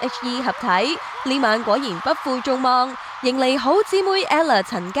S.H.E 合體。呢晚果然不負眾望，迎嚟好姊妹 Ella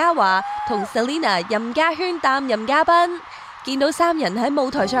陳嘉華同 Selina 任家萱擔任嘉賓。見到三人喺舞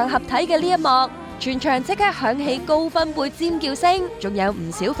台上合體嘅呢一幕，全場即刻響起高分貝尖叫聲，仲有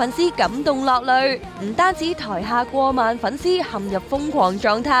唔少粉絲感動落淚。唔單止台下過萬粉絲陷入瘋狂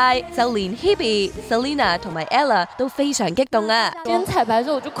狀態，就連 Hebe、Selina 同埋 Ella 都非常激動啊！今天彩排的時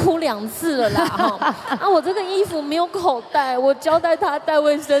候我就哭2次了啦！我這個衣服沒有口袋，我交代他帶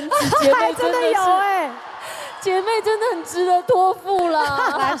衛生紙。姐妹真的有姐妹真的很值得托付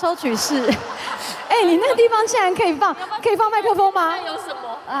啦！來收取室。你那個地方竟然可以放麥克風嗎？有什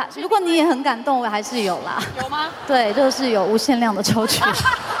麼啊？如果你也很感動，我還是有啦。有嗎？對，就是有無限量的抽取。愛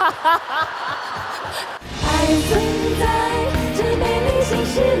存在這美麗新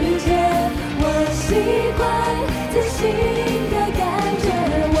世界，我喜歡自信的感覺，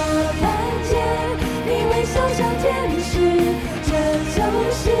我看見你微笑像天使，這就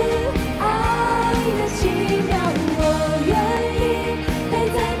是愛的奇妙，我願意陪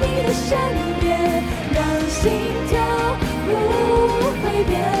在你的身邊，讓心跳不會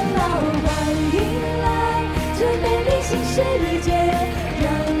變老，歡迎來這美麗新世界，讓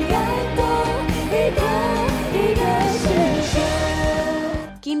愛多一個一個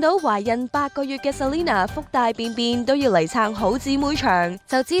見到懷孕8個月嘅 Selina 福大便便都要嚟撐好姊妹場，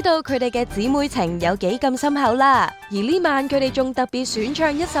就知道佢哋嘅姊妹情有幾咁深厚啦。而呢晚佢哋仲特別選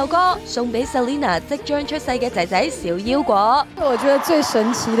唱一首歌，送俾 Selina 即將出世嘅仔仔小腰果。我覺得最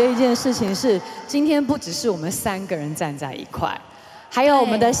神奇的一件事情是，今天不只是我們3個人站在一塊，還有我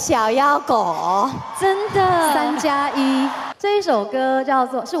們的小腰果，真的3+1。這一首歌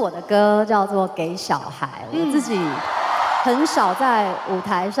是我的歌，叫做《給小孩》，我自己很少在舞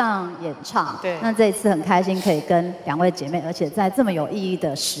台上演唱，對。那這一次很開心可以跟2位姐妹，而且在這麼有意義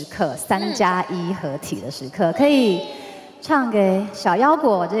的時刻，3+1合體的時刻，可以唱給小腰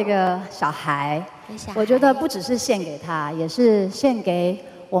果這個小孩。我覺得不只是獻給他，也是獻給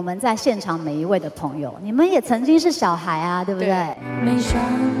我們在現場每一位的朋友。你們也曾經是小孩啊，對不對？每雙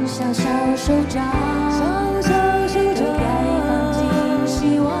小小手掌，都該放進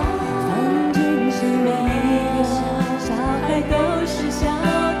希望，放進生命。每個小孩都是小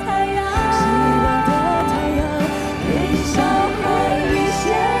太陽，希望的太陽，給小孩一些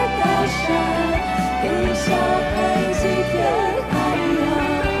高山，給小孩幾片海洋。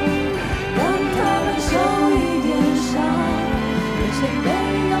受一點傷，有謙卑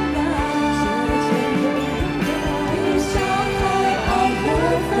勇敢，給小孩愛和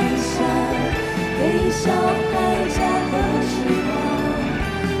分享，給小孩家和時光，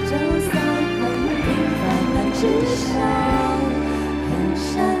就算很平凡，但至少很善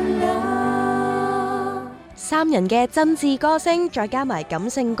良。3人嘅真摯歌聲，再加埋感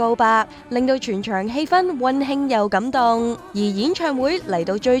性告白，令到全場氣氛溫馨又感動。而演唱會嚟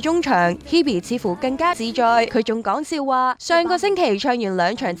到最終場 ，Hebe 似乎更加自在。佢仲講笑話，上個星期唱完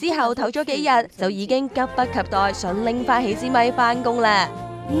2場之後，唞咗幾日，就已經急不及待想拎翻起支咪翻工啦。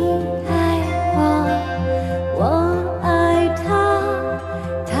你愛我，我愛他，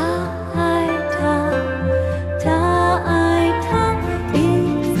他愛他，他愛他，你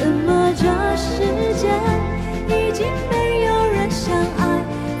怎麼這世界已經沒有人相愛？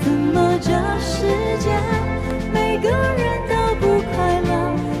怎麼這世界每個人都不快樂？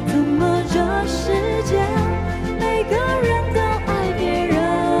怎麼這世界每個人都愛別人，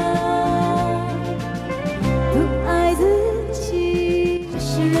不愛自己？這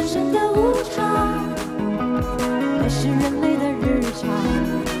是人生的無常，也是人類的日常。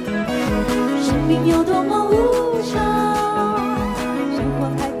生命有多麼無常，生活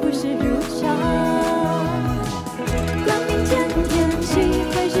還不是如常。天氣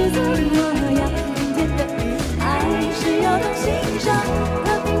會是怎麼樣？明天的雨還是要等欣賞。和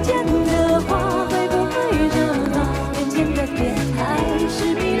平間的花會不會熱鬧？眼前的天還是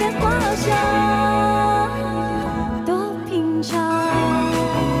迷戀花香，多平常。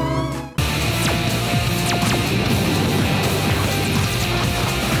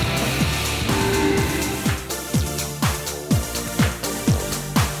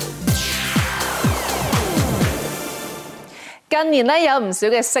近年咧有唔少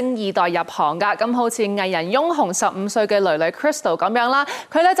嘅星二代入行㗎，咁好似藝人翁虹15歲嘅女女 Crystal 咁樣啦，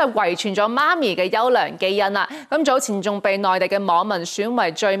佢咧就遺傳咗媽咪嘅優良基因啦。咁早前仲被內地嘅網民選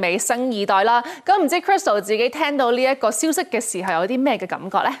為最美星二代啦。咁唔知 Crystal 自己聽到呢一個消息嘅時候有啲咩嘅感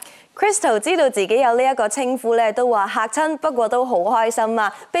覺呢？ Crystal 知道自己有呢一個稱呼咧，都話嚇親，不過都好開心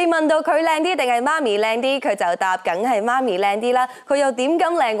啊！被問到佢靚啲定係媽咪靚啲，佢就答梗係媽咪靚啲啦。佢又點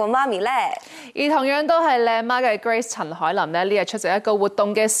敢靚過媽咪呢？而同樣都係靚媽嘅 Grace 陳凱琳呢，呢日出席一個活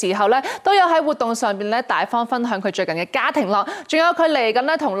動嘅時候咧，都有喺活動上邊咧大方分享佢最近嘅家庭樂，仲有佢嚟緊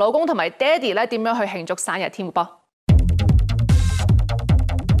咧同老公同埋爹哋咧點樣去慶祝生日添噃。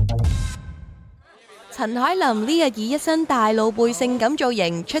陳凱琳呢日以一身大露背性感造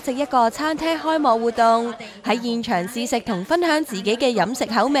型出席一個餐廳開幕活動，喺現場試食同分享自己嘅飲食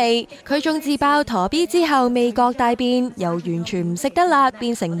口味。佢仲自爆陀 B 之後味覺大變，由完全唔食得辣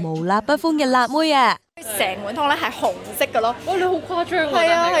變成無辣不歡嘅辣妹啊！成碗湯咧係紅色嘅咯。哇！你好誇張喎！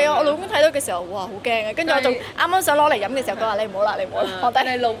係啊係啊，我老公睇到嘅時候，哇好驚啊！跟住我仲啱啱想攞嚟飲嘅時候，佢話你唔好辣，你唔好辣。但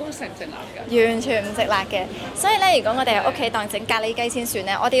係你老公食唔食辣㗎？完全唔食辣嘅。所以咧，如果我哋喺屋企當整咖喱雞先算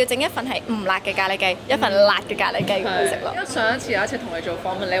咧，我哋要整一份係唔辣嘅咖喱雞，一份辣嘅咖喱雞咁去食咯。因為上一次有一次同你做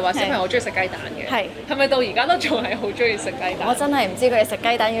訪問，你話小朋友好中意食雞蛋嘅。係。係咪到而家都仲係好中意食雞蛋？我真係唔知佢哋食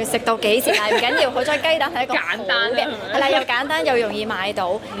雞蛋要食到幾時，但係唔緊要。好在雞蛋係一個簡單嘅，係啦，又簡單又容易買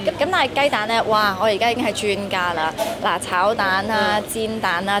到。咁但係雞蛋咧，哇！我而家已經係專家啦，嗱炒蛋啊、煎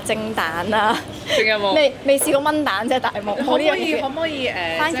蛋啊、蒸蛋啊，仲有冇？未試過燜蛋啫，但係冇呢樣嘢。可唔可以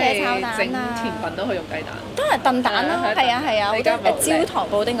番茄炒蛋啊？整甜品都可以用雞蛋。都係燉蛋咯，係啊係啊，好多焦糖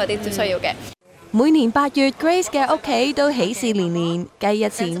布丁嗰啲都需要嘅。每年8月 ，Grace 嘅屋企都喜事連連。繼日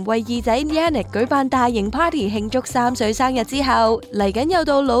前為二仔 Yannick 舉辦大型 party 慶祝3歲生日之後，嚟緊又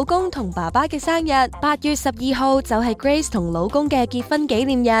到老公同爸爸嘅生日，8月12號就係 Grace 同老公嘅結婚紀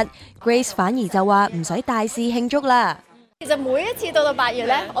念日。Grace 反而就話唔使大肆慶祝啦。其實每一次到8月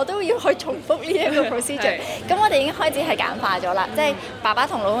咧，我都要去重複呢一個 procedure。咁我哋已經開始係簡化咗啦，即係爸爸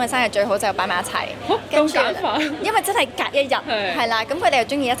同老公嘅生日最好就擺埋一齊。咁簡化，因為真係隔一日，係啦。咁佢哋又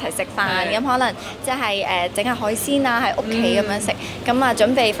中意一齊食飯，咁可能即係整下海鮮啊，喺屋企咁樣食。咁啊，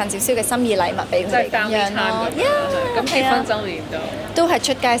準備份少少嘅心意禮物俾佢哋咁樣咯。咁結婚週年都係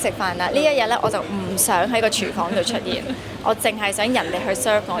出街食飯啦。呢一日咧，我就唔想喺個廚房度出現，我淨係想人哋去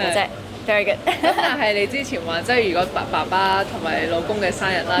serve 我嘅啫。Very good。咁但係你之前話，即係如果爸爸同埋老公嘅生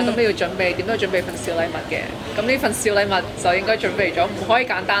日啦，咁你要準備點都要準備份小禮物嘅。咁呢份小禮物就應該準備咗，唔可以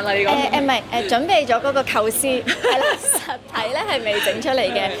簡單啦呢個。唔係準備咗嗰個構思係啦，實體咧係未整出嚟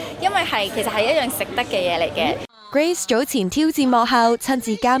嘅，因為其實係一樣食得嘅嘢嚟嘅。Grace 早前挑戰幕後，親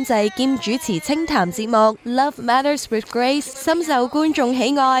自監製兼主持清談節目《Love Matters with Grace》，深受觀眾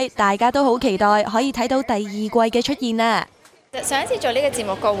喜愛，大家都好期待可以睇到第2季嘅出現啊！上一次做呢個節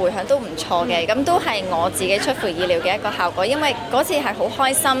目個迴響都唔錯嘅，咁都係我自己出乎意料嘅一個效果，因為嗰次係好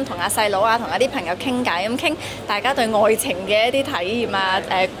開心，同阿細佬啊，同一啲朋友傾偈，咁傾大家對愛情嘅一啲體驗啊，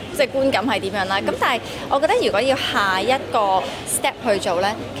即係觀感係點樣啦。咁但係我覺得如果要下一個 step 去做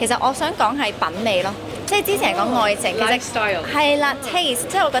呢，其實我想講係品味咯。即係之前講愛情，其實係啦 taste，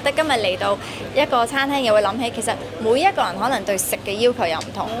 即係我覺得今日嚟到一個餐廳，又會諗起其實每一個人可能對食嘅要求又唔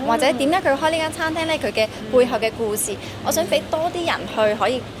同，或者點解佢開呢間餐廳呢？佢嘅背後嘅故事，我想俾多啲人去可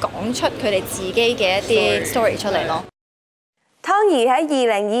以講出佢哋自己嘅一啲 story 出嚟咯。湯兒喺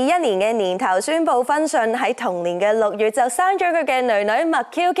2021年嘅年頭宣布婚訊，喺同年嘅6月就生咗佢嘅女女麥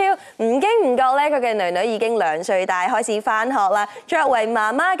QQ。唔經唔覺咧，佢嘅女女已經2歲大，開始返學啦。作為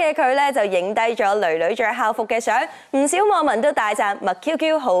媽媽嘅佢咧，就影低咗女女着校服嘅相，唔少網民都大讚麥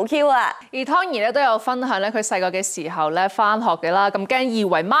QQ 好 Q 啊！而湯兒咧都有分享咧，佢細個嘅時候咧返學嘅啦，咁驚以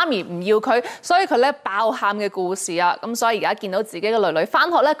為媽咪唔要佢，所以佢咧爆喊嘅故事啊！咁所以而家見到自己嘅女女返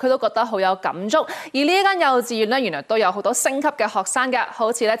學咧，佢都覺得好有感觸。而呢一間幼稚園咧，原來都有好多升級嘅學生嘅，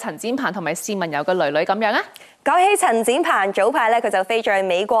好似咧陳展鵬同埋施文柔嘅女女咁樣啊！講起陳展鵬，早排咧佢就飛咗去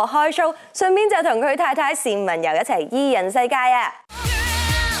美國開 show， 順便就同佢太太施文柔一齊二人世界啊！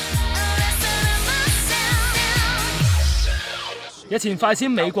日前快閃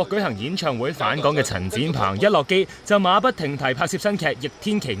美國舉行演唱會返港嘅陳展鵬，一落機就馬不停蹄拍攝新劇《逆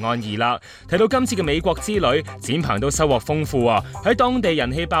天奇案2》啦。提到今次嘅美國之旅，展鵬都收穫豐富啊！喺當地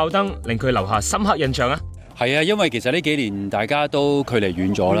人氣爆燈，令佢留下深刻印象啊！係啊，因為其實呢幾年大家都距離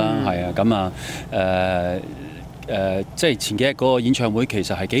遠咗啦，係啊，咁啊即係前幾日嗰個演唱會其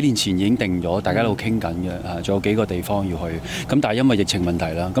實係幾年前已經定咗，大家都傾緊嘅，仲有幾個地方要去，咁但係因為疫情問題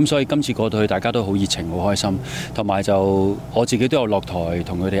啦，咁所以今次過到去大家都好熱情，好開心，同埋就我自己都有落台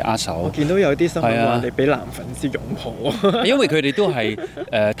同佢哋握手。我見到有啲新聞話你俾男粉絲擁抱，因為佢哋都係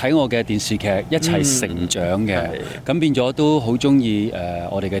睇我嘅電視劇一齊成長嘅，咁變咗都好中意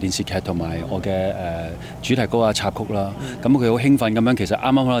我哋嘅電視劇同埋我嘅主題曲啊插曲啦，咁佢好興奮咁樣，其實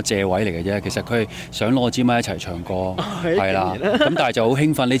啱啱喺度借位嚟嘅啫，其實佢係想攞支咪一齊唱歌，係啦，咁但係就好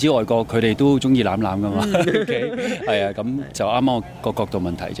興奮，你知外國佢哋都中意攬攬噶嘛，係啊，咁就啱啱個角度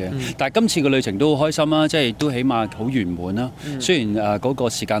問題啫。但係今次個旅程都好開心啦，即係都起碼好圓滿啦。雖然嗰個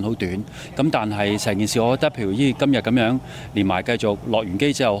時間好短，咁但係成件事我覺得，譬如今日咁樣，連埋繼續落完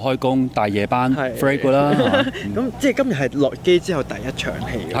機之後開工大夜班 ，very good 啦。咁即係今日係落機之後第一場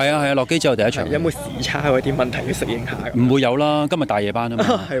戲。係啊係啊，落機之後第一場。有冇時差嗰啲問題要適應下？唔會有啦，今日大夜班啊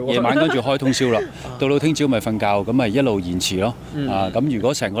嘛，夜晚跟住開通宵啦，到聽朝咪瞓覺。咁咪一路延遲咯，咁如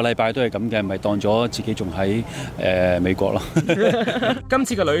果成個禮拜都係咁嘅，咪當咗自己仲喺美國咯。今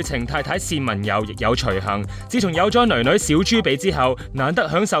次嘅旅程，太太施文柔亦有隨行。自從有咗女女小豬比之後，難得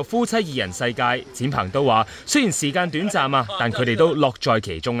享受夫妻二人世界。展鵬都話，雖然時間短暫啊，但佢哋都樂在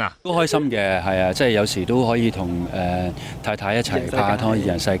其中啊。都開心嘅，係啊，即係有時都可以同太太一齊拍下拖二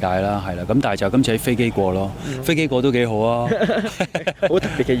人世界啦，係啦。咁但係就今次喺飛機過咯，飛機過都幾好啊，好特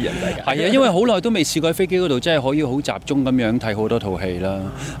別嘅二人世界。係啊，因為好耐都未試過喺飛機嗰度，即係可以好集中咁樣睇好多套戲啦，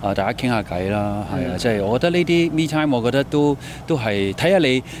大家傾下偈啦，係啊，即係我覺得呢啲 me time， 我覺得都係睇下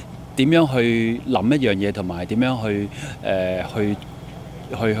你點樣去諗一樣嘢，同埋點樣去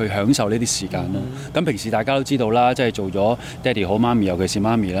去享受呢啲時間咯。咁平時大家都知道啦，即係做咗爹哋好媽咪，尤其是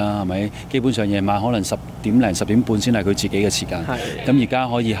媽咪啦，係咪？基本上夜晚可能10點零10點半先係佢自己嘅時間。咁而家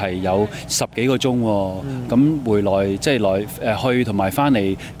可以係有10幾個鐘喎，咁回來即係去同埋翻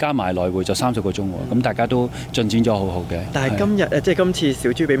嚟加埋來回就30個鐘喎。咁大家都進展咗好好嘅。但係即係今次小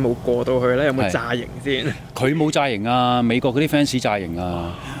豬比冇過到去咧，有冇炸營先？佢冇炸營啊，美國嗰啲 fans 炸營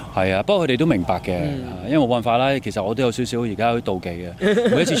啊。係啊，不過佢哋都明白嘅，因為冇辦法啦。其實我都有少少而家妒忌嘅，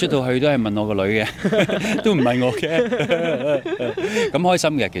每一次出到去都係問我個女嘅，都唔問我嘅。咁開心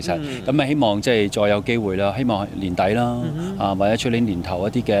嘅其實，咁希望即係再有機會啦，希望年底啦，或者出年年頭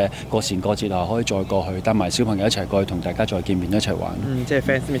一啲嘅過時過節啊，可以再過去帶埋小朋友一齊過去同大家再見面一齊玩。即係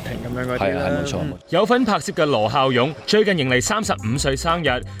fans meeting 咁樣嗰啲。係冇錯。有份拍攝嘅羅孝勇最近迎嚟35歲生日，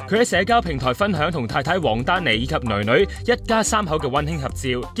佢喺社交平台分享同太太黃丹妮以及囡囡一家3口嘅溫馨合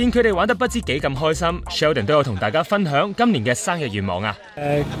照。見佢哋玩得不知幾咁開心 ，Sheldon 都有同大家分享今年嘅生日願望啊！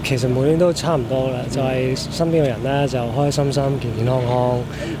其實每年都差唔多啦，就係身邊嘅人咧就開開心心、健健康康，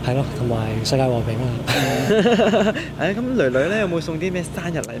係咯，同埋世界和平啦。咁囡囡咧有冇送啲咩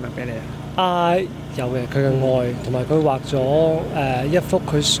生日禮物俾你啊？有嘅，佢嘅愛同埋佢畫咗一幅，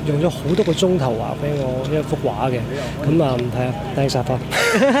佢用咗好多個鐘頭畫俾我一幅畫嘅。咁啊，睇下，thanks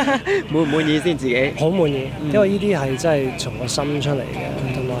啊，滿唔滿意先自己？好滿意，因為呢啲係真係從個心出嚟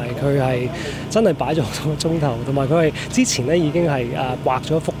嘅，同埋佢係真係擺咗好多個鐘頭，同埋佢係之前咧已經係畫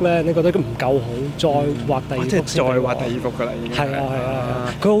咗一幅咧，你覺得唔夠好，再畫第二幅先。即係再畫第二幅㗎啦，已經。係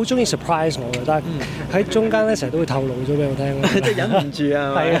啊，佢好中意 surprise 我嘅，但係喺中間咧成日都會透露咗俾我聽，即係忍唔住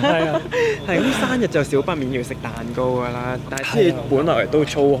啊！係咁生日就少不免要食蛋糕㗎啦，但係即係本來都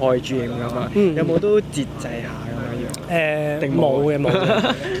操開 gym 㗎嘛，有冇都節制下咁樣樣？冇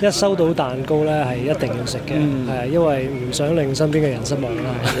嘅，一收到蛋糕咧係一定要食嘅，係因為唔想令身邊嘅人失望啦。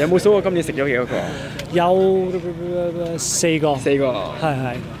有冇數過今年食咗幾多個？有4個。4個。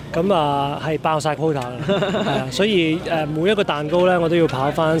係。咁係爆晒 quota 啦，係啊，所以每一個蛋糕咧我都要跑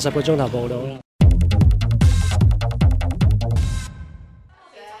翻10個鐘頭步到啦。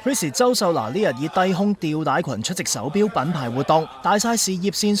Chrissy 周秀娜呢日以低胸吊帶裙出席手錶品牌活動，大晒事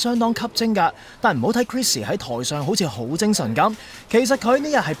業線相當吸睛㗎。但唔好睇 Chrissy 喺台上好似好精神咁，其實佢呢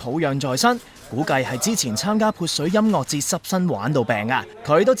日係抱恙在身，估計係之前參加潑水音樂節濕身玩到病啊！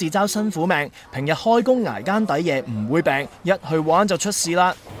佢都自嘲辛苦命，平日開工捱更抵夜唔會病，一去玩就出事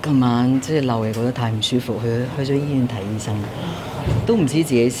啦。今晚即係漏夜覺得太唔舒服，去咗醫院睇醫生，都唔知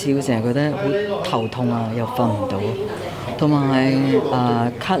自己燒，成日覺得好頭痛啊，又瞓唔到。同埋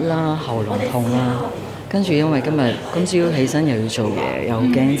咳啦、喉嚨痛啦，跟住因為今朝起身又要做嘢，又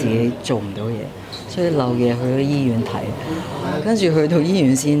驚自己做唔到嘢，所以漏夜去咗醫院睇，跟住去到醫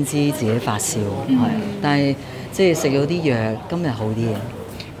院先知自己發燒，但係即係食咗啲藥，今日好啲嘅。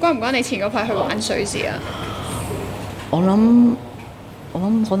關唔關你前嗰排去玩水事啊？我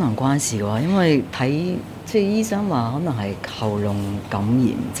諗可能關事嘅話，因為睇即係醫生話可能係喉嚨感染，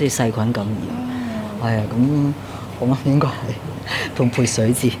即係細菌感染，係啊咁。我諗應該係同潑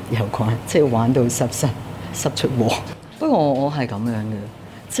水節有關，即係玩到濕出禍。不過我係咁樣嘅，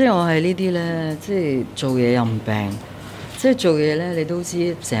即係我係呢啲咧，即係做嘢又唔病，即係做嘢咧你都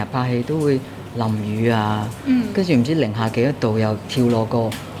知，成日拍戲都會淋雨啊，跟住唔知零下幾多度又跳落個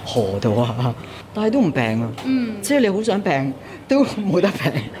河度啊，但係都唔病啊，即係你好想病都冇得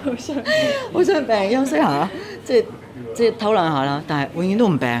病，好想病休息下，即係偷懶下啦，但係永遠都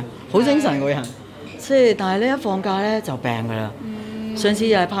唔病，好精神個人。即係，但係呢一放假咧就病㗎啦。上次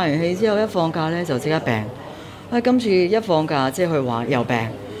又係拍完戲之後一放假咧就即刻病。今次一放假即係去玩又病，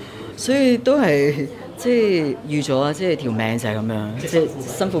所以都係即係預咗啊！即係條命就係咁樣，即係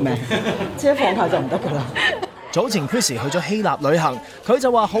辛苦命，即係一放假就唔得㗎啦。早前 Chrissy 去咗希臘旅行，佢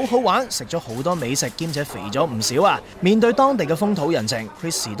就話好好玩，食咗好多美食，兼且肥咗唔少啊！面對當地嘅風土人情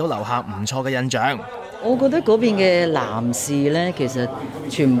 ，Chrissy 都留下唔錯嘅印象。我覺得嗰邊嘅男士咧，其實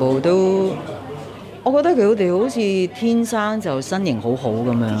全部都。我覺得佢哋好似天生就身形好好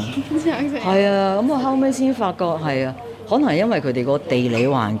咁樣，係啊，咁我後尾先發覺係啊，可能係因為佢哋個地理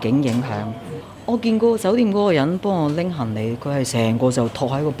環境影響。我見過酒店嗰個人幫我拎行李，佢係成個就托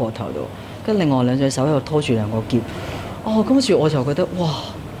喺個膊頭度，跟另外2隻手又拖住2個篋。哦，跟住我就覺得哇，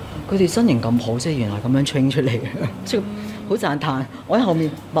佢哋身形咁好，即係原來咁樣 train 出嚟嘅，即係好讚歎。我喺後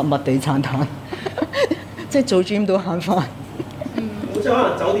面默默地讚歎，即係做 gym 都慳翻。即係可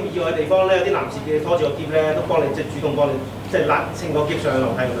能酒店以外嘅地方咧，有啲男士嘅拖住個篋咧，都幫你即係主動幫你即係拉稱個篋上去樓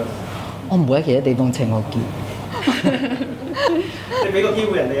梯咁樣。我唔會喺其他地方稱我篋。你俾個機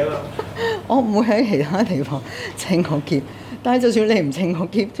會人哋啊嘛。我唔會喺其他地方稱我篋，但係就算你唔稱我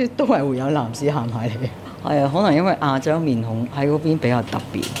篋，即都係會有男士行埋嚟。係啊，可能因為亞洲面孔喺嗰邊比較特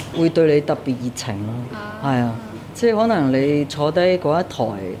別，會對你特別熱情咯。係啊。即係可能你坐低嗰一台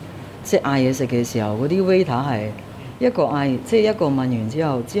即係嗌嘢食嘅時候，嗰啲 waiter 係一個嗌，即係一個問完之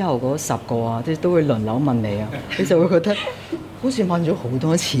後嗰10個啊，即係都會輪流問你啊，你就會覺得好似問咗好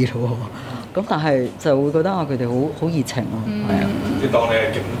多次咯喎。咁但係就會覺得佢哋好熱情咯，係啊。即係當你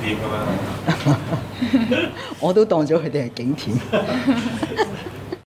係景點咁樣。我都當咗佢哋係景點。